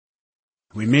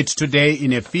We meet today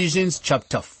in Ephesians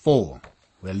chapter 4.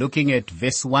 We're looking at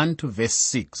verse 1 to verse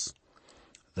 6.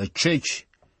 The church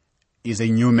is a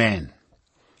new man,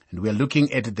 and we're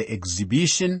looking at the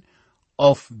exhibition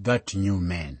of that new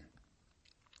man.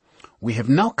 We have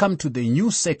now come to the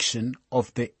new section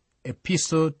of the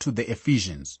epistle to the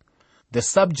Ephesians. The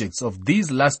subjects of these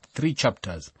last 3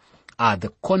 chapters are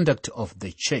the conduct of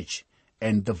the church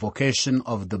and the vocation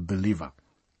of the believer.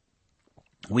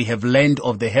 We have learned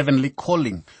of the heavenly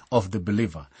calling of the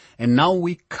believer, and now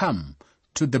we come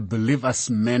to the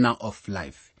believer's manner of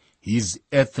life, his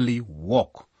earthly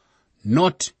walk,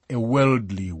 not a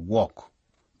worldly walk,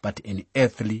 but an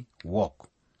earthly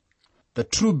walk. The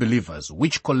true believers,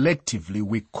 which collectively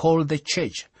we call the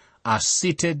church, are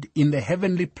seated in the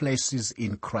heavenly places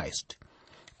in Christ.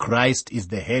 Christ is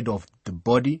the head of the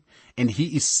body, and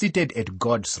he is seated at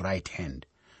God's right hand.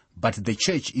 But the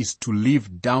church is to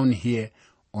live down here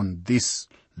on this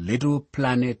little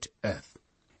planet Earth.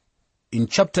 In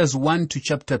chapters 1 to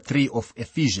chapter 3 of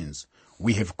Ephesians,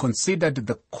 we have considered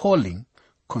the calling,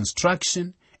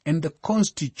 construction, and the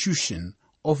constitution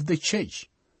of the church.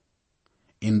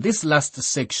 In this last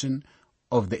section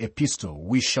of the epistle,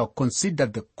 we shall consider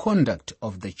the conduct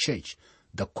of the church,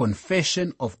 the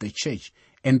confession of the church,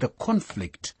 and the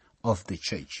conflict of the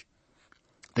church.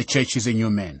 The church is a new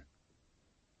man.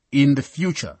 In the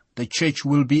future, the church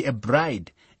will be a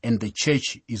bride, and the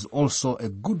church is also a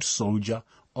good soldier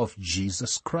of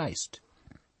Jesus Christ.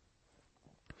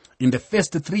 In the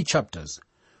first 3 chapters,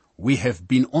 we have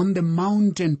been on the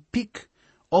mountain peak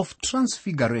of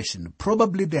Transfiguration,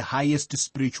 probably the highest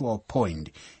spiritual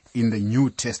point in the New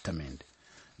Testament.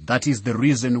 That is the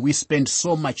reason we spend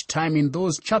so much time in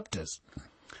those chapters.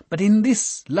 But in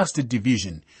this last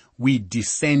division, we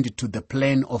descend to the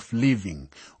plane of living,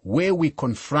 where we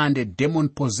confront a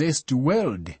demon-possessed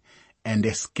world and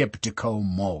a skeptical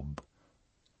mob.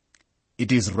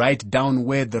 It is right down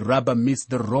where the rubber meets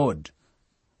the road.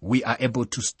 We are able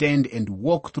to stand and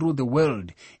walk through the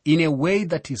world in a way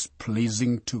that is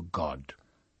pleasing to God.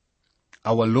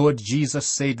 Our Lord Jesus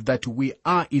said that we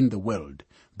are in the world,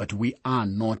 but we are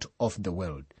not of the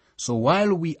world. So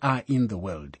while we are in the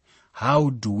world, how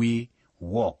do we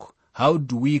walk? How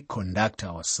do we conduct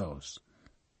ourselves?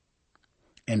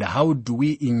 And how do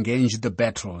we engage the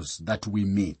battles that we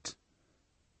meet?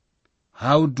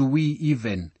 How do we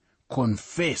even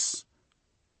confess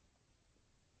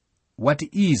what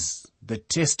is the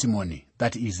testimony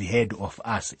that is ahead of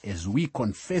us as we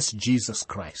confess Jesus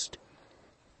Christ?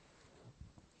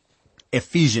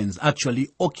 Ephesians actually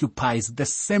occupies the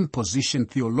same position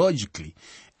theologically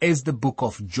as the book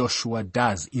of Joshua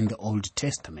does in the Old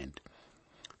Testament.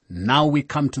 Now we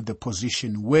come to the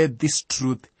position where this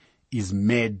truth is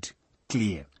made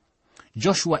clear.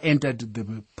 Joshua entered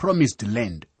the promised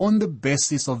land on the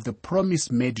basis of the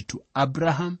promise made to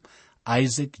Abraham,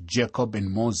 Isaac, Jacob,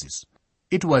 and Moses.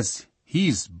 It was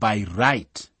his by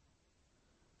right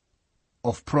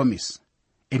of promise,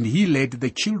 and he led the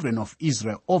children of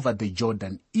Israel over the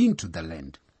Jordan into the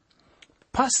land.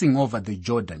 Passing over the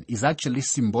Jordan is actually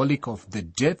symbolic of the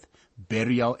death,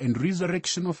 burial, and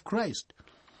resurrection of Christ.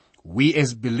 We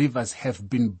as believers have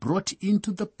been brought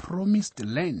into the promised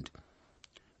land.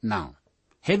 Now,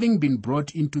 having been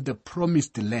brought into the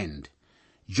promised land,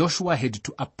 Joshua had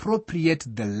to appropriate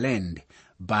the land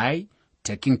by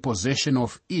taking possession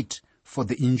of it for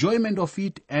the enjoyment of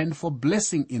it and for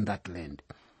blessing in that land.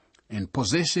 And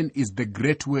possession is the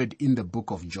great word in the book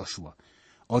of Joshua.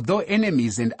 Although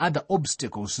enemies and other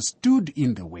obstacles stood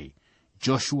in the way,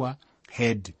 Joshua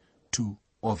had to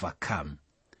overcome.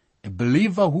 A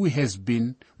believer who has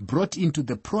been brought into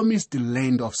the promised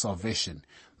land of salvation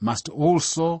must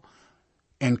also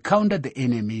encounter the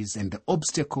enemies and the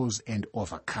obstacles and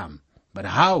overcome. But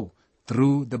how?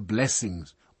 Through the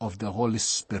blessings of the Holy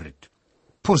Spirit.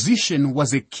 Position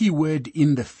was a key word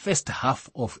in the first half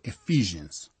of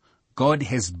Ephesians. God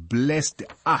has blessed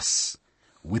us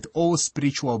with all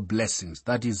spiritual blessings.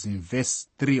 That is in verse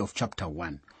 3 of chapter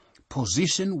 1.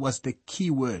 Position was the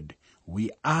key word. We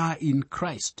are in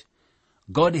Christ.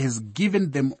 God has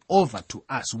given them over to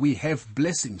us. We have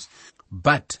blessings.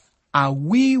 But are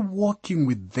we walking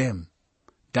with them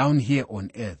down here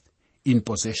on earth in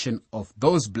possession of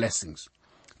those blessings?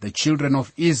 The children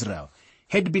of Israel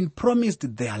had been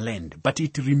promised their land, but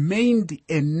it remained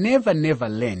a never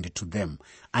land to them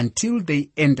until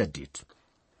they entered it.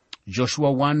 Joshua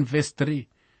 1 verse 3,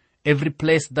 every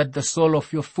place that the sole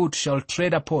of your foot shall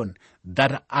tread upon,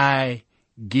 that I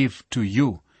give to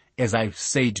you, as I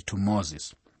said to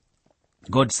Moses.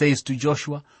 God says to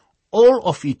Joshua, all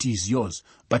of it is yours,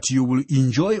 but you will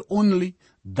enjoy only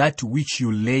that which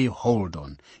you lay hold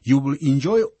on. You will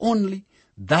enjoy only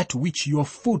that which your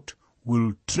foot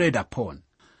will tread upon.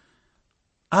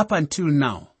 Up until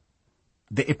now,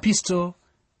 the epistle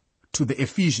to the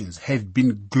Ephesians have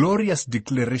been glorious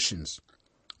declarations,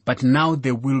 but now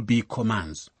there will be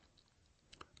commands.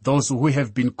 Those who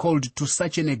have been called to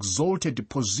such an exalted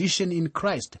position in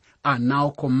Christ are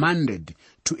now commanded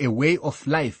to a way of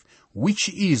life which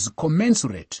is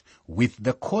commensurate with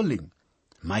the calling.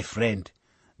 My friend,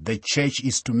 the church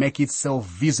is to make itself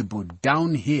visible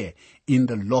down here in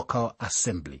the local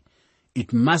assembly.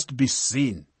 It must be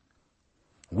seen.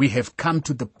 We have come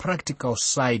to the practical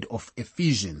side of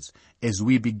Ephesians as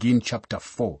we begin chapter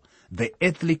 4, the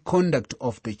earthly conduct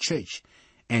of the church.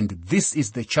 And this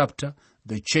is the chapter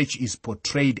the church is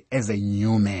portrayed as a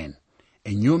new man.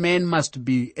 A new man must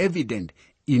be evident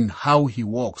in how he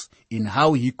walks, in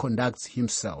how he conducts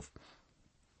himself.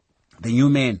 The new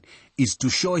man is to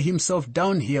show himself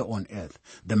down here on earth.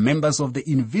 The members of the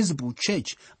invisible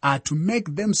church are to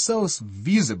make themselves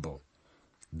visible.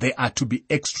 They are to be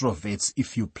extroverts,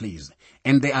 if you please,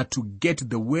 and they are to get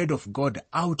the word of God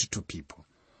out to people.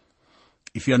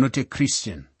 If you are not a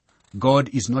Christian, God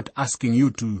is not asking you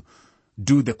to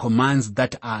do the commands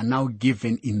that are now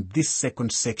given in this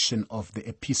second section of the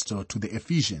epistle to the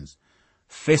Ephesians.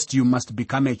 First, you must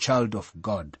become a child of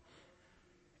God,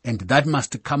 and that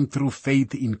must come through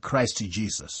faith in Christ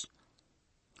Jesus.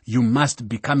 You must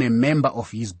become a member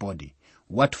of his body.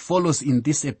 What follows in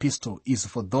this epistle is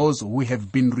for those who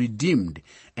have been redeemed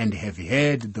and have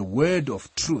heard the word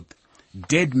of truth.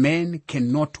 Dead men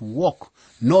cannot walk,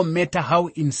 no matter how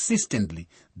insistently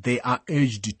they are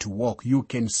urged to walk. You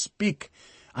can speak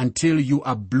until you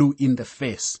are blue in the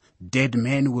face. Dead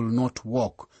men will not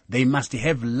walk. They must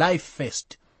have life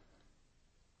first.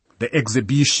 The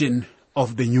exhibition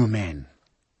of the new man.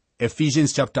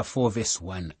 Ephesians chapter 4 verse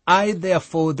 1. I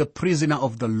therefore, the prisoner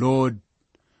of the Lord,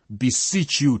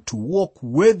 beseech you to walk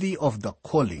worthy of the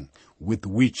calling with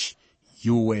which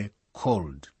you were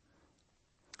called.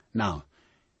 Now,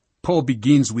 Paul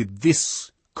begins with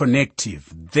this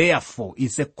connective. Therefore,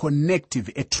 it's a connective,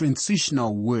 a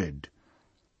transitional word.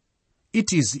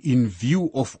 It is in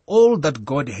view of all that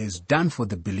God has done for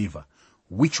the believer,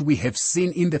 which we have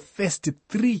seen in the first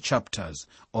 3 chapters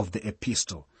of the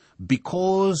epistle.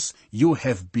 Because you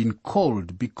have been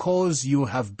called, because you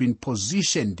have been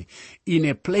positioned in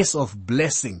a place of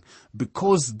blessing,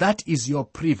 because that is your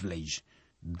privilege,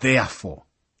 therefore,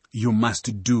 you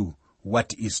must do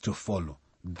what is to follow.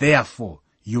 Therefore,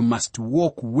 you must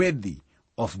walk worthy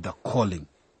of the calling.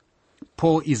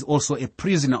 Paul is also a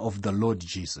prisoner of the Lord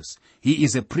Jesus. He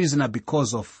is a prisoner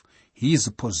because of his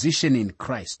position in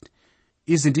Christ.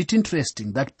 Isn't it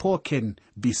interesting that Paul can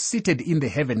be seated in the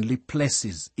heavenly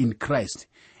places in Christ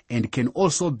and can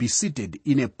also be seated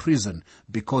in a prison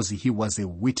because he was a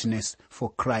witness for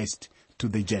Christ to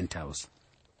the Gentiles?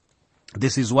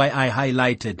 This is why I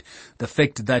highlighted the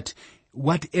fact that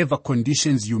whatever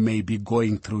conditions you may be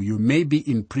going through, you may be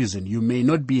in prison, you may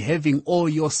not be having all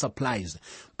your supplies,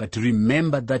 but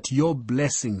remember that your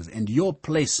blessings and your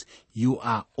place, you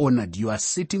are honored. You are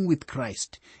sitting with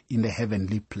Christ in the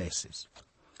heavenly places.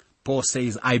 Paul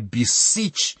says, I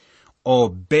beseech or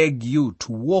beg you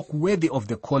to walk worthy of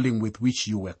the calling with which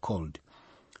you were called.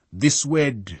 This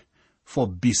word for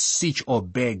beseech or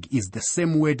beg is the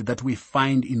same word that we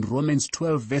find in Romans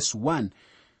 12 verse 1.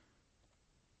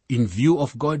 In view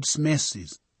of God's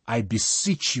mercies, I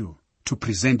beseech you to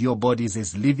present your bodies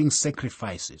as living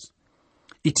sacrifices.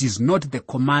 It is not the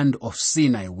command of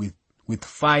Sinai with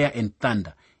fire and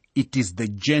thunder. It is the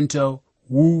gentle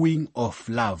wooing of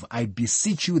love. I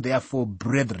beseech you, therefore,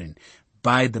 brethren,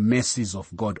 by the mercies of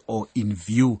God, or in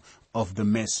view of the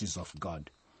mercies of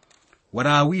God. What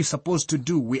are we supposed to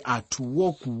do? We are to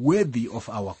walk worthy of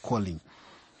our calling.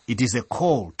 It is a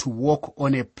call to walk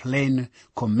on a plane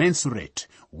commensurate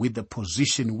with the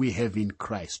position we have in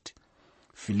Christ.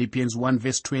 Philippians 1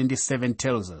 verse 27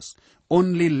 tells us,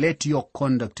 only let your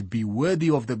conduct be worthy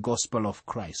of the gospel of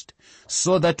Christ,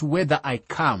 so that whether I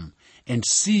come and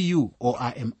see you or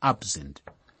I am absent,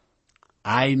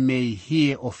 I may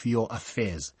hear of your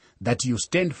affairs, that you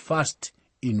stand fast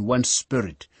in one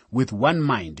spirit, with one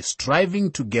mind,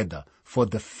 striving together for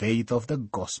the faith of the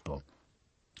gospel.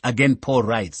 Again, Paul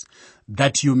writes,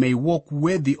 that you may walk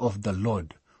worthy of the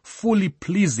Lord, fully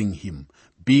pleasing him,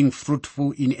 being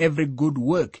fruitful in every good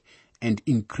work and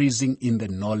increasing in the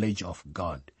knowledge of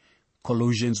God.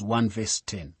 Colossians 1 verse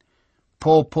 10.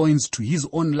 Paul points to his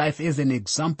own life as an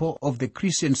example of the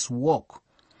Christian's walk.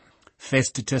 1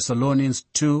 Thessalonians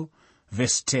 2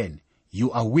 verse 10. You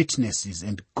are witnesses,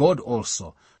 and God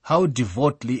also, how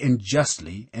devoutly and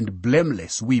justly and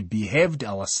blameless we behaved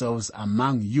ourselves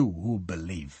among you who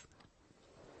believe.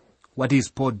 What is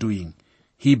Paul doing?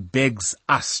 He begs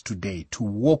us today to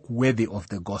walk worthy of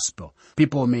the gospel.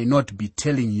 People may not be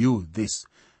telling you this,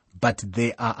 but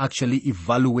they are actually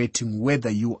evaluating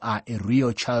whether you are a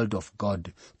real child of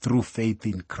God through faith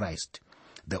in Christ.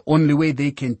 The only way they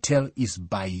can tell is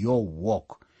by your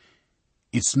walk.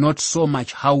 It's not so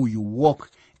much how you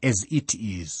walk as it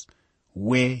is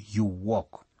where you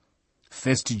walk.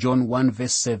 1 John 1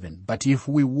 verse 7, but if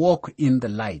we walk in the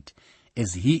light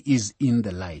as he is in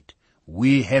the light,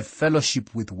 we have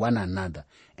fellowship with one another,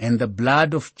 and the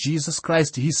blood of Jesus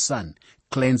Christ, his Son,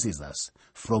 cleanses us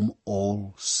from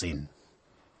all sin.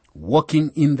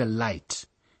 Walking in the light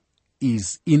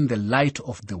is in the light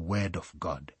of the Word of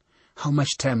God. How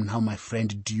much time now, my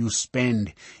friend, do you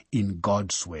spend in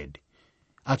God's Word?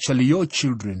 Actually, your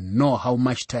children know how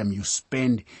much time you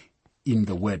spend in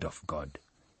the Word of God.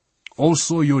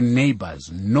 Also, your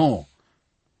neighbors know,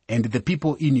 and the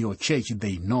people in your church,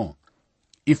 they know.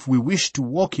 If we wish to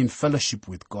walk in fellowship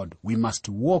with God, we must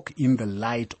walk in the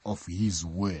light of his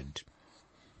word.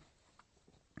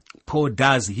 Paul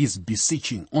does his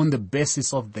beseeching on the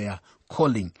basis of their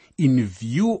calling in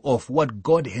view of what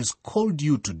God has called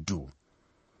you to do.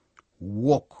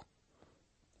 Walk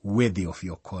worthy of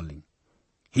your calling.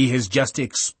 He has just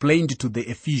explained to the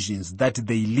Ephesians that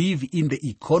they live in the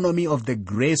economy of the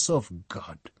grace of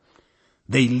God.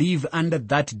 They live under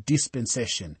that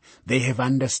dispensation. They have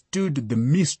understood the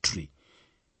mystery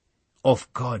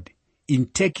of God in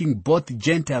taking both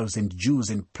Gentiles and Jews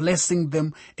and placing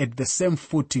them at the same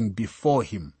footing before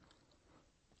him.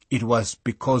 It was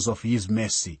because of his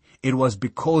mercy. It was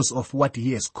because of what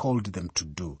he has called them to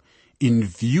do. In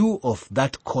view of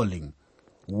that calling,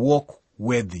 walk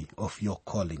worthy of your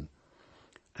calling.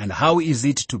 And how is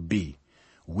it to be?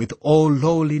 With all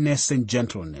lowliness and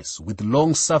gentleness, with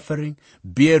long suffering,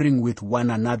 bearing with one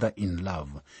another in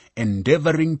love,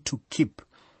 endeavoring to keep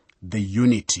the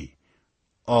unity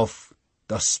of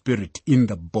the Spirit in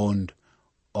the bond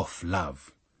of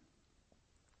love.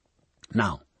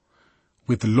 Now,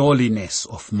 with lowliness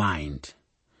of mind,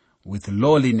 with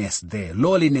lowliness there,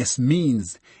 lowliness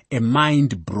means a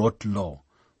mind brought low.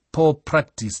 Paul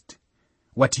practiced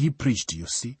what he preached, you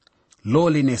see.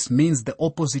 Lowliness means the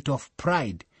opposite of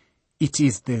pride. It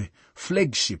is the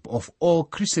flagship of all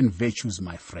Christian virtues,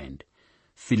 my friend.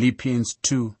 Philippians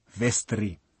 2 verse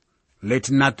 3.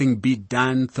 Let nothing be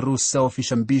done through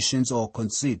selfish ambitions or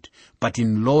conceit, but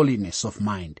in lowliness of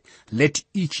mind. Let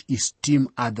each esteem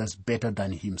others better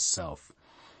than himself.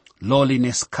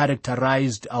 Lowliness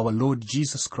characterized our Lord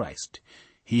Jesus Christ.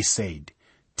 He said,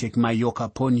 take my yoke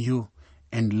upon you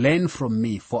and learn from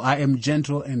me, for I am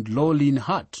gentle and lowly in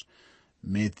heart.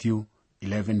 Matthew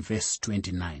 11 verse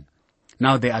 29.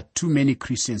 Now there are too many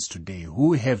Christians today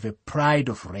who have a pride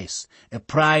of race, a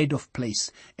pride of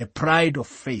place, a pride of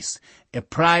faith, a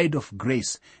pride of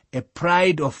grace, a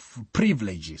pride of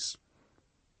privileges.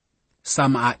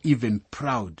 Some are even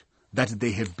proud that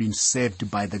they have been saved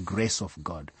by the grace of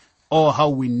God. Oh, how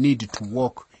we need to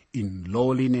walk in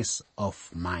lowliness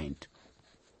of mind.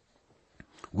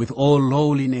 With all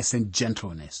lowliness and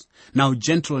gentleness. Now,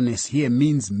 gentleness here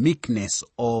means meekness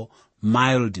or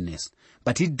mildness,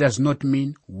 but it does not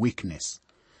mean weakness.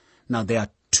 Now, there are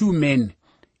two men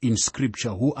in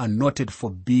Scripture who are noted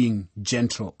for being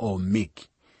gentle or meek.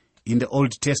 In the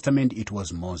Old Testament, it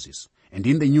was Moses, and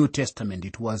in the New Testament,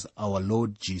 it was our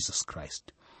Lord Jesus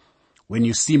Christ. When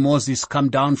you see Moses come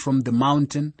down from the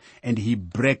mountain and he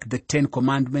break the 10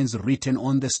 commandments written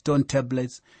on the stone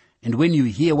tablets, and when you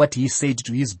hear what he said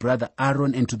to his brother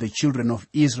Aaron and to the children of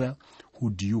Israel,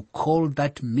 would you call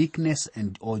that meekness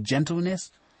or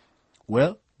gentleness?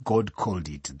 Well, God called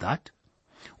it that.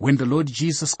 When the Lord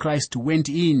Jesus Christ went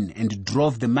in and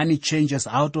drove the money changers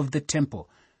out of the temple,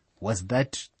 was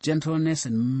that gentleness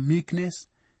and meekness?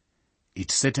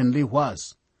 It certainly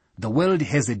was. The world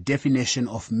has a definition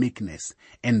of meekness,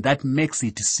 and that makes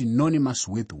it synonymous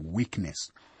with weakness.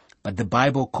 But the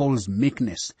Bible calls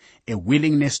meekness a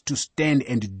willingness to stand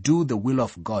and do the will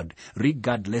of God,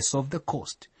 regardless of the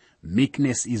cost.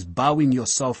 Meekness is bowing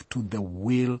yourself to the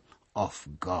will of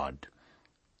God.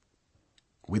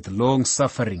 With long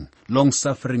suffering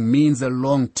means a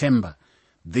long temper.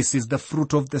 This is the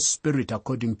fruit of the Spirit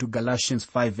according to Galatians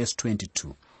 5 verse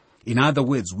 22. In other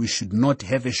words, we should not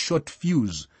have a short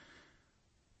fuse.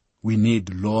 We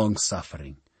need long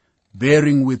suffering.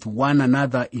 Bearing with one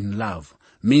another in love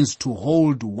means to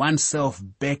hold oneself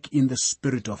back in the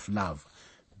spirit of love,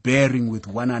 bearing with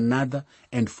one another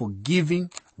and forgiving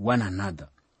one another.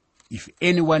 If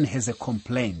anyone has a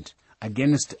complaint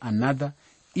against another,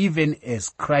 even as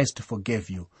Christ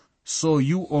forgave you, so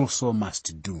you also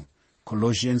must do.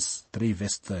 Colossians 3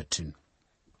 verse 13.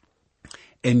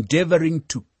 endeavoring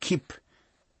to keep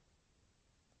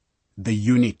the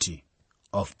unity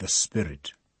of the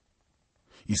Spirit.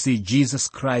 You see, Jesus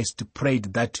Christ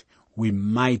prayed that we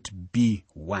might be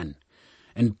one.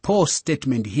 And Paul's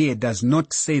statement here does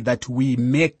not say that we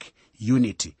make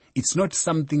unity. It's not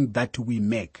something that we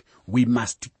make. We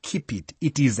must keep it.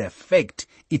 It is a fact.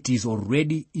 It is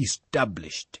already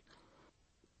established.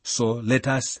 So let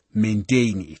us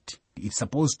maintain it. It's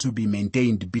supposed to be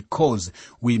maintained because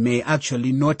we may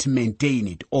actually not maintain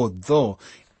it, although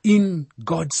in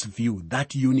God's view,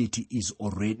 that unity is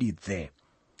already there.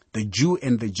 The Jew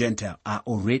and the Gentile are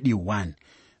already one.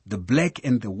 The black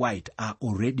and the white are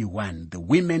already one. The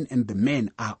women and the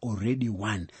men are already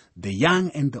one. The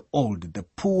young and the old, the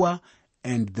poor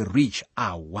and the rich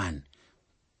are one.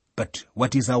 But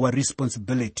what is our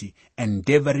responsibility?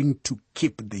 Endeavoring to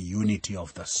keep the unity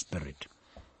of the Spirit.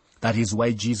 That is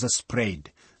why Jesus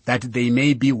prayed that they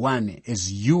may be one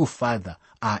as you, Father,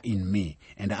 are in me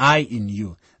and I in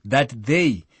you, that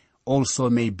they also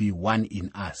may be one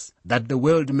in us, that the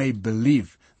world may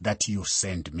believe that you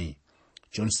sent me.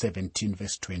 John 17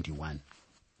 verse 21.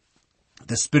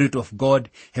 The Spirit of God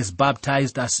has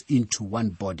baptized us into one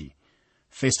body.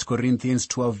 1 Corinthians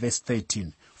 12 verse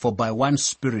 13. For by one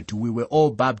Spirit we were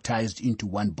all baptized into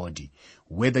one body,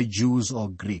 whether Jews or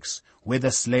Greeks,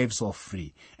 whether slaves or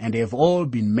free, and have all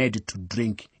been made to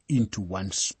drink into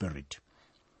one Spirit.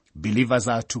 Believers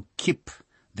are to keep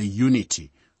the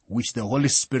unity which the Holy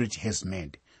Spirit has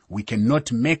made. We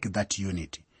cannot make that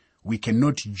unity. We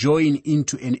cannot join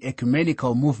into an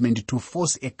ecumenical movement to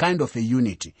force a kind of a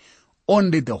unity.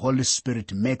 Only the Holy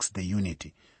Spirit makes the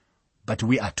unity, but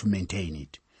we are to maintain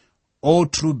it. All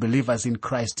true believers in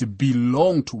Christ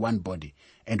belong to one body,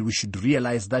 and we should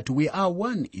realize that we are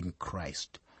one in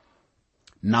Christ.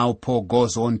 Now Paul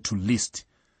goes on to list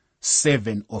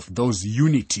 7 of those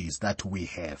unities that we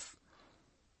have.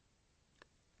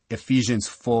 Ephesians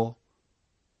 4,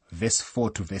 verse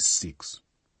 4 to verse 6.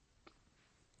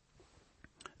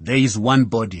 There is one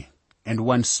body and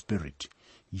one Spirit,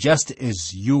 just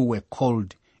as you were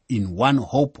called in one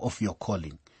hope of your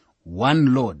calling,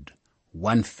 one Lord,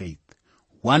 one faith,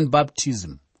 one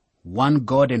baptism, one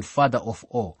God and Father of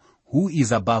all, who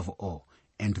is above all,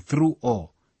 and through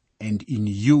all, and in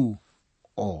you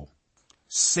all.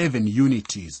 7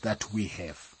 unities that we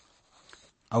have.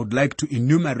 I would like to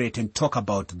enumerate and talk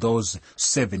about those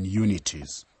 7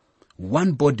 unities.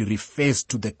 One body refers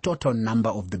to the total number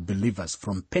of the believers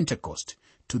from Pentecost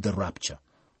to the rapture.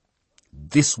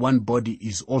 This one body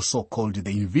is also called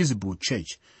the invisible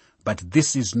church, but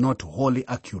this is not wholly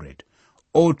accurate.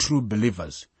 All true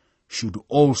believers should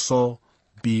also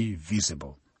be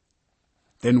visible.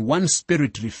 Then one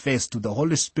Spirit refers to the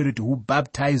Holy Spirit who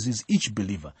baptizes each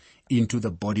believer into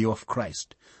the body of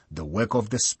Christ. The work of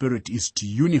the Spirit is to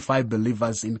unify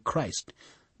believers in Christ.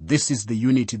 This is the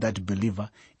unity that believer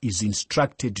is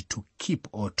instructed to keep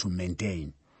or to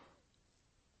maintain.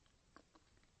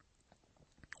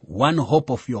 One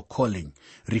hope of your calling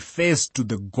refers to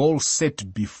the goal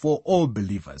set before all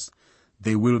believers.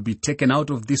 They will be taken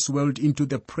out of this world into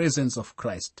the presence of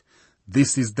Christ.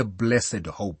 This is the blessed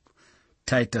hope.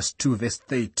 Titus 2 verse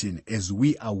 13, as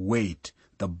we await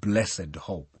the blessed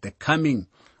hope, the coming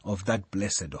of that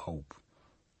blessed hope.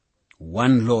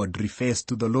 One Lord refers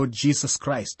to the Lord Jesus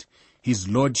Christ. His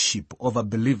lordship over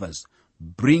believers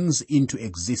brings into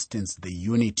existence the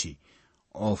unity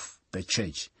of the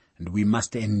church, and we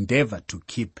must endeavor to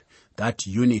keep that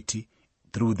unity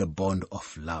through the bond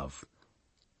of love.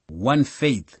 One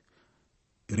faith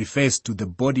refers to the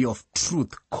body of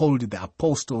truth called the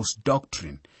Apostles'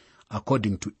 Doctrine,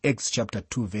 according to Acts chapter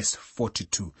 2 verse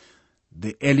 42.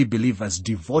 The early believers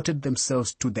devoted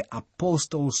themselves to the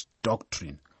Apostles'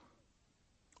 Doctrine.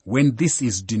 When this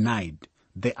is denied,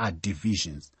 there are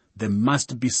divisions. There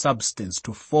must be substance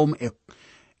to form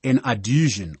an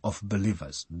adhesion of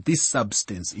believers. This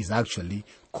substance is actually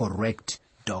correct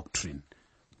doctrine.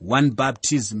 One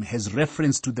baptism has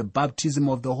reference to the baptism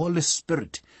of the Holy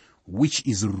Spirit, which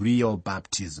is real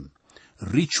baptism.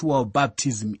 Ritual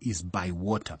baptism is by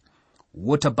water.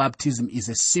 Water baptism is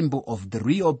a symbol of the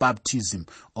real baptism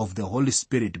of the Holy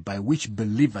Spirit by which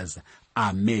believers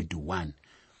are made one.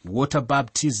 Water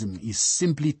baptism is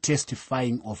simply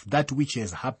testifying of that which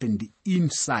has happened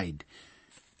inside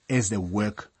as the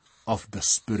work of the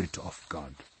Spirit of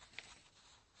God.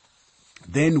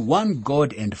 Then one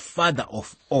God and Father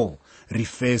of all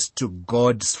refers to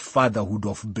God's fatherhood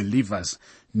of believers,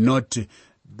 not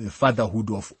the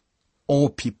fatherhood of all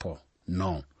people.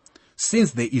 No.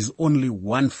 Since there is only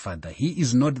one Father, He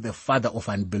is not the Father of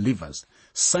unbelievers.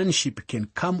 Sonship can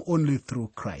come only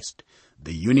through Christ.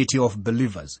 The unity of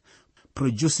believers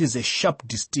produces a sharp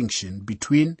distinction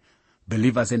between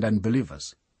believers and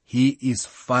unbelievers. He is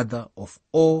Father of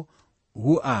all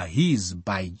who are his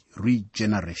by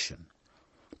regeneration.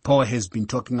 Paul has been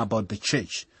talking about the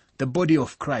church, the body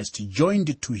of Christ,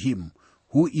 joined to him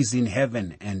who is in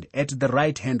heaven and at the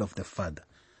right hand of the Father.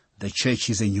 The church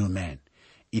is a new man.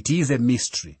 It is a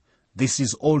mystery. This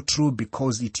is all true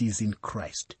because it is in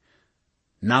Christ.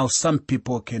 Now some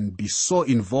people can be so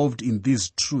involved in these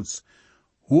truths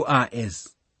who are, as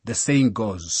the saying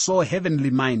goes, so heavenly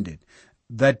minded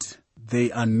that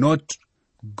they are not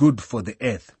good for the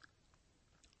earth.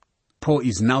 Paul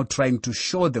is now trying to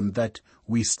show them that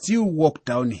we still walk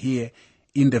down here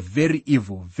in the very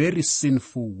evil, very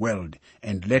sinful world,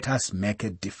 and let us make a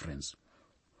difference.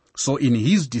 So in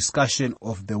his discussion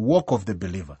of the walk of the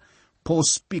believer, Paul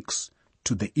speaks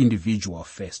to the individual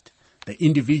first. The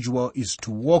individual is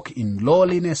to walk in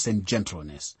lowliness and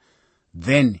gentleness.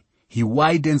 Then he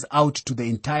widens out to the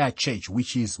entire church,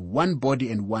 which is one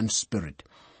body and one spirit.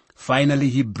 Finally,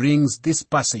 he brings this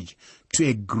passage to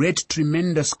a great,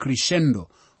 tremendous crescendo,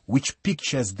 which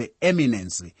pictures the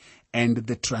eminence and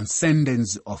the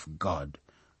transcendence of God.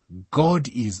 God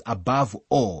is above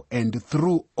all and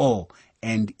through all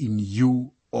and in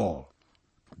you all.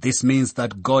 This means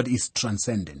that God is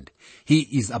transcendent. He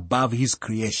is above his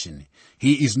creation.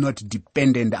 He is not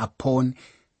dependent upon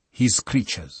his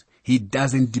creatures. He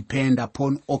doesn't depend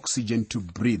upon oxygen to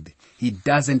breathe. He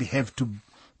doesn't have to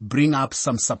bring up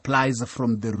some supplies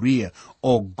from the rear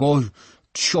or go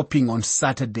shopping on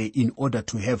Saturday in order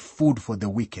to have food for the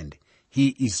weekend. He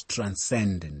is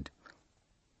transcendent.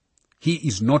 He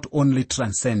is not only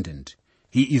transcendent,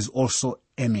 he is also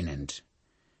eminent.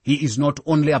 He is not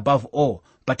only above all,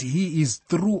 but he is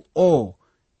through all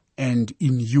and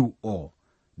in you all.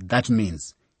 That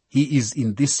means he is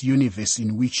in this universe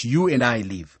in which you and I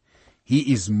live.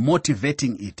 He is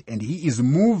motivating it and he is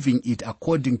moving it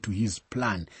according to his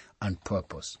plan and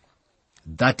purpose.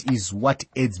 That is what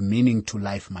adds meaning to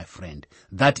life, my friend.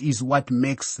 That is what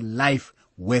makes life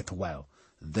worthwhile.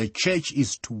 The church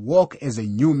is to walk as a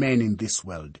new man in this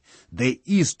world. There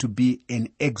is to be an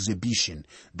exhibition.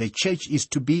 The church is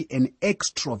to be an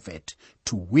extrovert,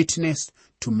 to witness,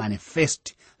 to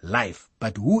manifest life.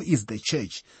 But who is the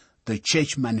church? The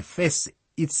church manifests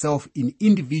itself in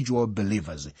individual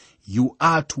believers. You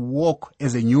are to walk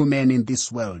as a new man in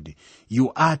this world.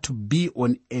 You are to be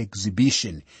on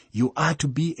exhibition. You are to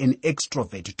be an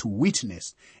extrovert, to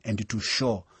witness and to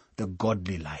show the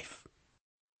godly life.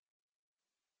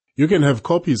 You can have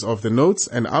copies of the notes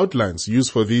and outlines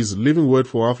used for these Living Word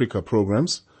for Africa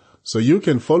programs, so you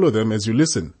can follow them as you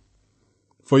listen.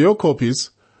 For your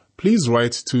copies, please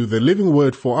write to the Living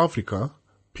Word for Africa,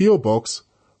 P.O. Box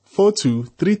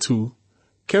 4232,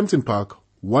 Kempton Park,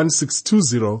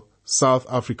 1620, South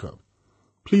Africa.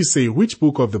 Please say which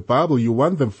book of the Bible you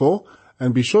want them for,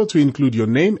 and be sure to include your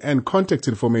name and contact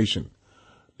information.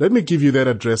 Let me give you that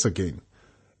address again.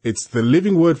 It's the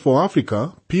Living Word for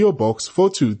Africa, P.O. Box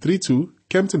 4232,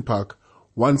 Kempton Park,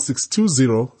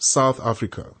 1620, South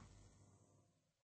Africa.